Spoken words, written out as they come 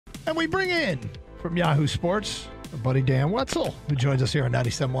And we bring in, from Yahoo Sports, our buddy Dan Wetzel, who joins us here on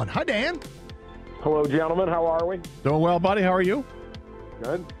 97.1. Hi, Dan. Hello, gentlemen. How are we? Doing well, buddy. How are you?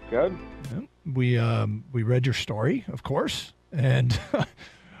 Good, good. We read your story, of course, and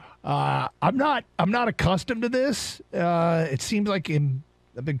I'm not accustomed to this. It seems like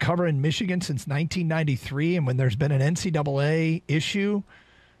I've been covering Michigan since 1993, and when there's been an NCAA issue,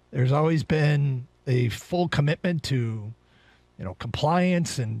 there's always been a full commitment to,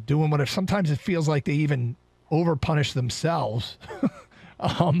 compliance and doing whatever. Sometimes it feels like they even overpunish themselves.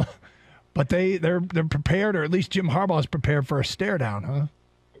 But they're prepared, or at least Jim Harbaugh is prepared for a stare down, huh?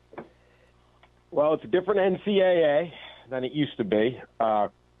 Well, it's a different NCAA than it used to be.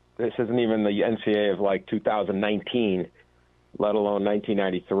 This isn't even the NCAA of like 2019, let alone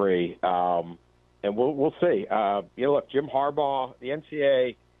 1993. And we'll see. Look, Jim Harbaugh, the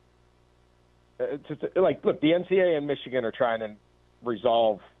NCAA. The NCAA and Michigan are trying to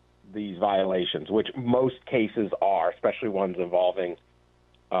resolve these violations, which most cases are, especially ones involving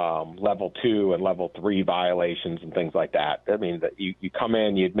level 2 and level 3 violations and things like that. I mean, that you come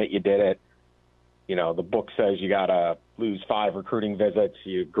in, you admit you did it. The book says you got to lose 5 recruiting visits.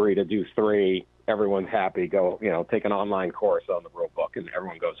 You agree to do 3. Everyone's happy. Go, take an online course on the rule book, and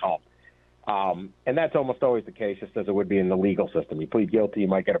everyone goes home. And that's almost always the case, just as it would be in the legal system. You plead guilty, you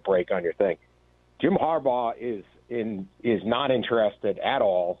might get a break on your thing. Jim Harbaugh is not interested at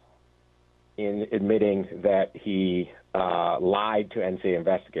all in admitting that he lied to NCAA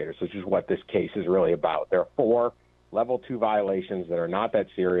investigators, which is what this case is really about. There are 4 level 2 violations that are not that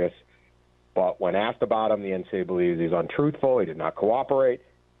serious, but when asked about him, the NCAA believes he's untruthful, he did not cooperate.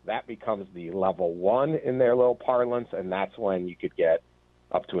 That becomes the level 1 in their little parlance, and that's when you could get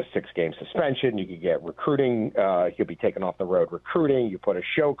up to a 6-game suspension. You could get recruiting. You could be taken off the road recruiting. You put a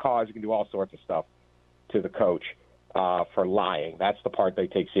show cause. You can do all sorts of stuff to the coach for lying. That's the part they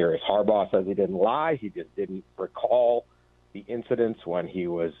take serious. Harbaugh says he didn't lie. He just didn't recall the incidents when he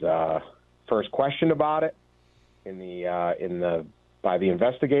was first questioned about it by the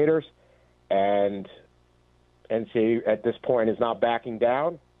investigators. And NCAA at this point is not backing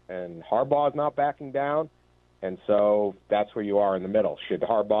down, and Harbaugh is not backing down. And so that's where you are in the middle. Did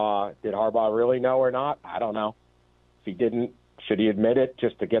Harbaugh really know or not? I don't know. If he didn't, should he admit it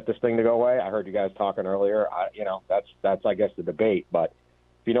just to get this thing to go away? I heard you guys talking earlier. That's I guess the debate. But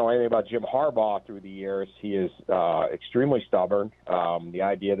if you know anything about Jim Harbaugh through the years, he is extremely stubborn. The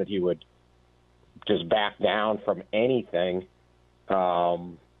idea that he would just back down from anything,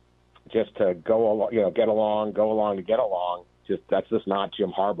 just to go along, get along. That's just not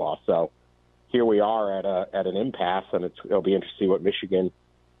Jim Harbaugh. So here we are at an impasse, and it'll be interesting to see what Michigan.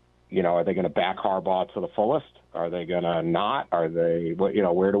 Are they going to back Harbaugh to the fullest? Are they going to not? Are they?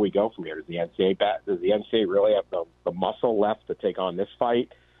 Where do we go from here? Does the NCAA really have the muscle left to take on this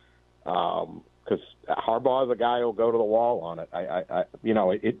fight? Because Harbaugh is a guy who'll go to the wall on it.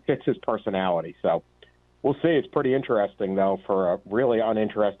 It fits his personality. So we'll see. It's pretty interesting, though, for a really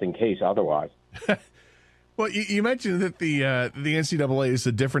uninteresting case otherwise. Well, you mentioned that the NCAA is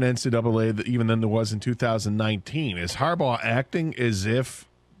a different NCAA even than there was in 2019. Is Harbaugh acting as if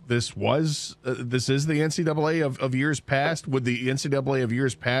this is the NCAA of years past? Would the NCAA of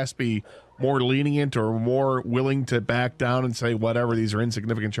years past be more lenient or more willing to back down and say, whatever, these are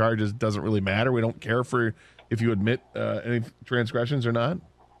insignificant charges, it doesn't really matter, we don't care for if you admit any transgressions or not?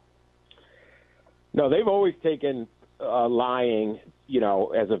 No, they've always taken lying,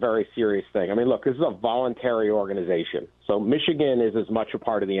 as a very serious thing. I mean, look, this is a voluntary organization. So Michigan is as much a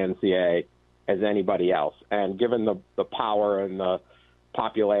part of the NCAA as anybody else. And given the power and the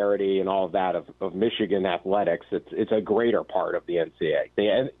popularity and all of that of Michigan athletics, it's a greater part of the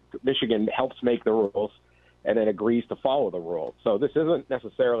NCAA. Michigan helps make the rules and then agrees to follow the rules. So this isn't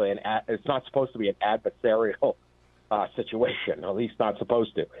necessarily it's not supposed to be an adversarial situation, at least not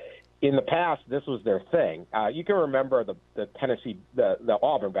supposed to. In the past, this was their thing. You can remember the Tennessee, the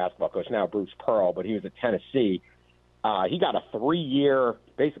Auburn basketball coach, now Bruce Pearl, but he was at Tennessee. He got a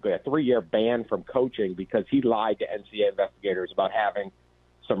 3-year ban from coaching because he lied to NCAA investigators about having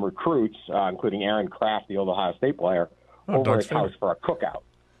some recruits, including Aaron Kraft, the old Ohio State player, over his house for a cookout.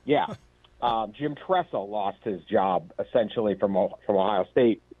 Yeah. Jim Tressel lost his job essentially from Ohio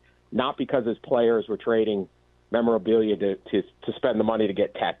State, not because his players were trading memorabilia to spend the money to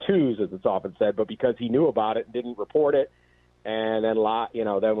get tattoos, as it's often said, but because he knew about it and didn't report it, and then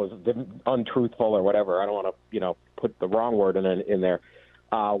then was untruthful or whatever. I don't want to put the wrong word in there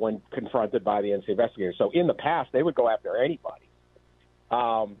when confronted by the NCAA investigators. So in the past, they would go after anybody,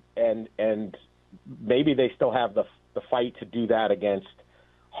 and maybe they still have the fight to do that against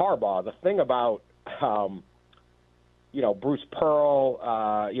Harbaugh. The thing about Bruce Pearl,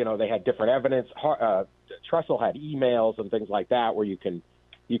 they had different evidence. Tressel had emails and things like that where you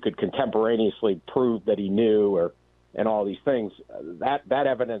could contemporaneously prove that he knew and all these things. That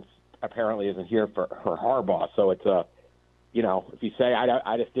evidence apparently isn't here for Harbaugh. So it's if you say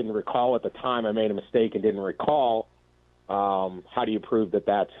I just didn't recall at the time, I made a mistake and didn't recall. How do you prove that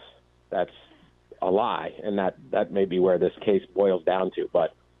that's a lie? And that may be where this case boils down to.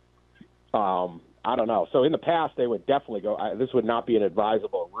 But I don't know. So in the past, they would definitely go. This would not be an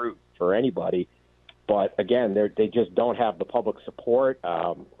advisable route for anybody. But again, they just don't have the public support.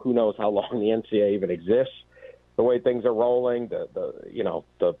 Who knows how long the NCAA even exists? The way things are rolling,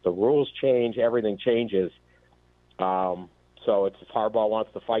 the rules change, everything changes. So if Harbaugh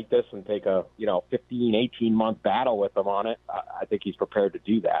wants to fight this and take a 15, 18-month battle with them on it, I think he's prepared to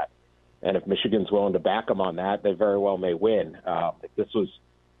do that. And if Michigan's willing to back him on that, they very well may win. If this was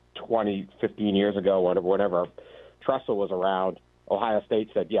 20, 15 years ago, whenever Tressel was around, Ohio State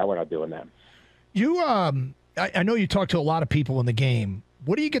said, yeah, we're not doing that. I know you talk to a lot of people in the game.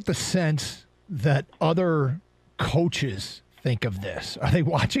 What do you get the sense that other coaches think of this? Are they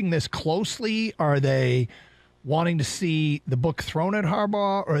watching this closely? Are they wanting to see the book thrown at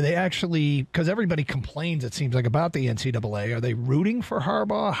Harbaugh? Or are they actually, because everybody complains, it seems like, about the NCAA, are they rooting for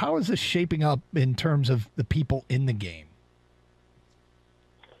Harbaugh? How is this shaping up in terms of the people in the game?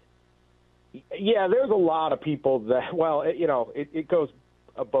 Yeah, there's a lot of people that, it goes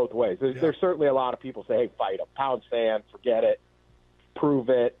both ways. There's certainly a lot of people say, hey, fight him, pound sand, forget it, prove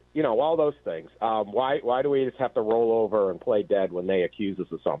it, all those things. Why do we just have to roll over and play dead when they accuse us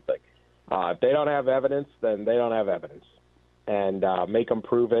of something? If they don't have evidence, then they don't have evidence. And make them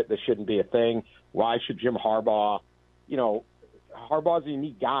prove it. This shouldn't be a thing. Why should Jim Harbaugh, Harbaugh's a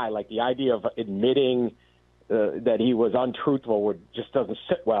unique guy. Like the idea of admitting that he was untruthful just doesn't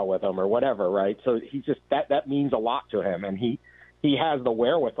sit well with him or whatever, right? So he's just that means a lot to him. And he has the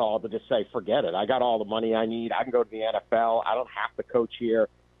wherewithal to just say, forget it. I got all the money I need. I can go to the NFL. I don't have to coach here.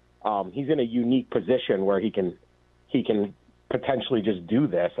 He's in a unique position where he can potentially just do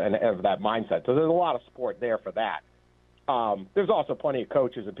this and have that mindset. So there's a lot of support there for that. There's also plenty of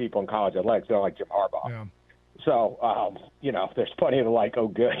coaches and people in college athletics that don't like Jim Harbaugh. Yeah. So, there's plenty of oh,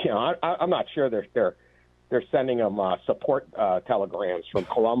 good. I'm not sure they're sending him support telegrams from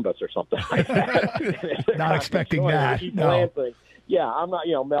Columbus or something like that. Not expecting that. No. Yeah, I'm not,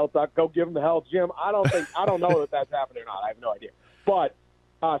 Mel Duck, go give him the hell, Jim. I don't know if that's happening or not. I have no idea. But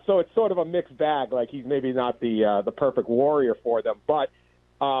so it's sort of a mixed bag. Like he's maybe not the perfect warrior for them. But,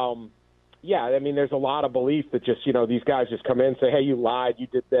 there's a lot of belief that just, these guys just come in and say, hey, you lied, you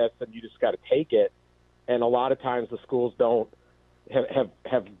did this, and you just got to take it. And a lot of times the schools don't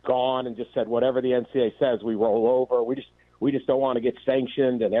have gone and just said, whatever the NCAA says, we roll over. We just don't want to get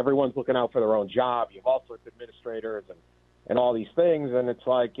sanctioned, and everyone's looking out for their own job. You have all sorts of administrators and all these things, and it's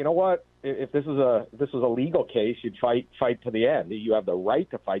like, you know what? If this is a legal case, you'd fight to the end. You have the right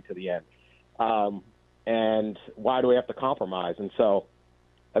to fight to the end. And why do we have to compromise? And so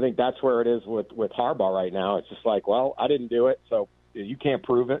I think that's where it is with Harbaugh right now. It's just like, well, I didn't do it, so you can't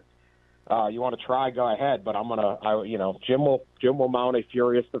prove it. You want to try, go ahead, but Jim will mount a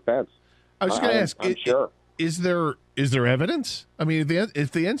furious defense. I was going to ask, I'm sure. Is there evidence? I mean,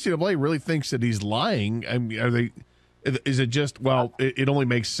 if the NCAA really thinks that he's lying, I mean, is it just, it only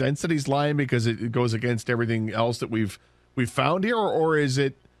makes sense that he's lying because it goes against everything else that we've found here, or is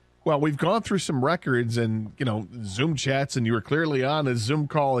it, we've gone through some records and Zoom chats, and you were clearly on a Zoom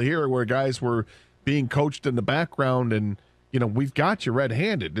call here where guys were being coached in the background, and we've got you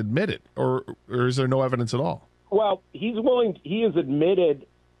red-handed. Admit it, or is there no evidence at all? Well, he has admitted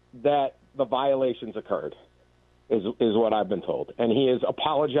that the violations occurred, is what I've been told, and he has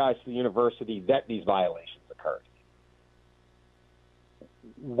apologized to the university that these violations occurred.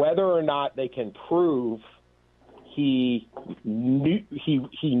 Whether or not they can prove he knew,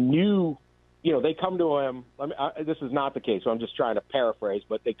 they come to him. This is not the case, so I'm just trying to paraphrase,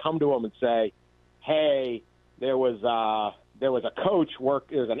 but they come to him and say, hey, there was a coach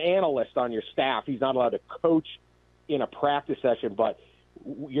there's an analyst on your staff. He's not allowed to coach in a practice session, but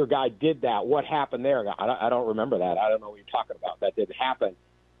your guy did that. What happened there? I don't remember that. I don't know what you're talking about. That didn't happen.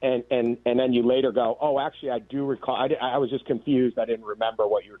 And then you later go, oh, actually, I do recall. I was just confused. I didn't remember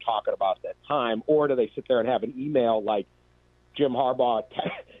what you were talking about at that time. Or do they sit there and have an email like Jim Harbaugh,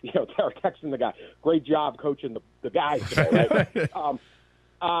 texting the guy, great job coaching the guys today, right?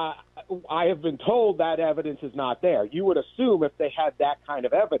 I have been told that evidence is not there. You would assume if they had that kind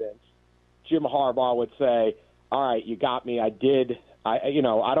of evidence, Jim Harbaugh would say, all right, you got me. I did. I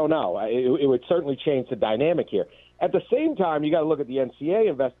don't know. It would certainly change the dynamic here. At the same time, you got to look at the NCAA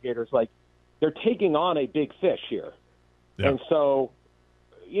investigators like they're taking on a big fish here. Yeah. And so,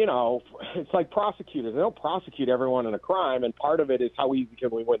 it's like prosecutors. They don't prosecute everyone in a crime, and part of it is how easy can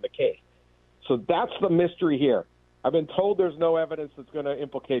we win the case. So that's the mystery here. I've been told there's no evidence that's going to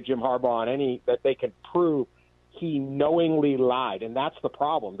implicate Jim Harbaugh on any that they can prove he knowingly lied, and that's the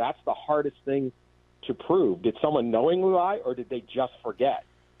problem. That's the hardest thing to prove. Did someone knowingly lie, or did they just forget?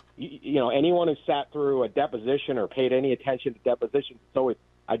 Anyone who sat through a deposition or paid any attention to depositions, so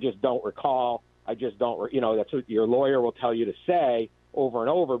I just don't recall. I just don't. That's what your lawyer will tell you to say over and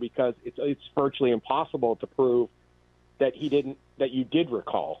over, because it's virtually impossible to prove that you did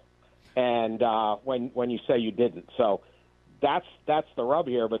recall, and when you say you didn't. So that's the rub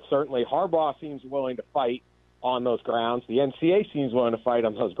here. But certainly Harbaugh seems willing to fight on those grounds. The NCAA seems willing to fight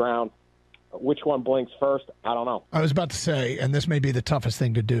on those grounds. Which one blinks first? I don't know. I was about to say, and this may be the toughest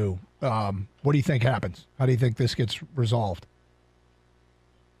thing to do. What do you think happens? How do you think this gets resolved?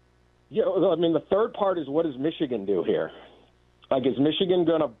 Yeah, I mean, the third part is, what does Michigan do here? Like, is Michigan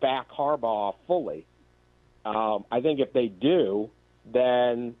going to back Harbaugh fully? I think if they do,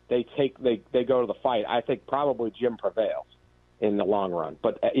 then they go to the fight. I think probably Jim prevails in the long run.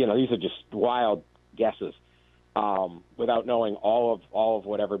 But these are just wild guesses without knowing all of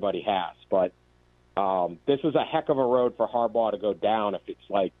what everybody has. But this is a heck of a road for Harbaugh to go down if it's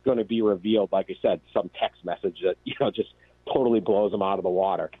like going to be revealed, like I said, some text message that just totally blows him out of the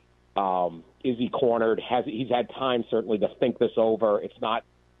water. Is he cornered? He's had time certainly to think this over. It's not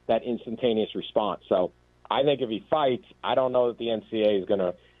that instantaneous response. So I think if he fights, I don't know that the NCAA is going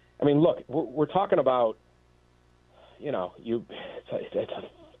to. I mean, look, we're talking about it's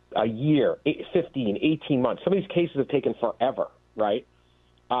a year, 15, 18 months. Some of these cases have taken forever, right?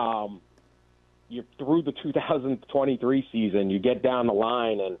 You're through the 2023 season. You get down the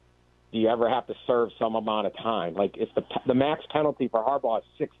line, and do you ever have to serve some amount of time? Like, if the max penalty for Harbaugh is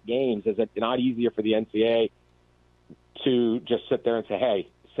 6 games, is it not easier for the NCAA to just sit there and say, hey,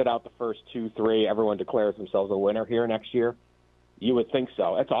 sit out the first 2, 3, everyone declares themselves a winner here next year? You would think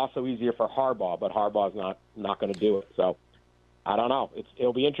so. It's also easier for Harbaugh, but Harbaugh's not going to do it. So I don't know.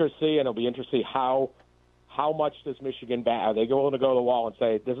 It'll be interesting, and it'll be interesting how much does Michigan back? Are they going to go to the wall and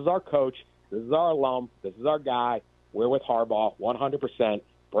say, this is our coach, this is our alum, this is our guy, we're with Harbaugh 100%,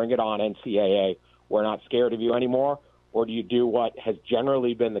 bring it on, NCAA, we're not scared of you anymore? Or do you do what has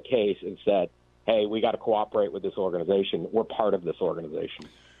generally been the case and said, hey, we got to cooperate with this organization, we're part of this organization?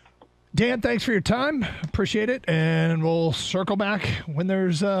 Dan, thanks for your time. Appreciate it, and we'll circle back when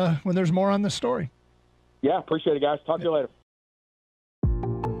there's more on this story. Yeah, appreciate it, guys. Talk to you later.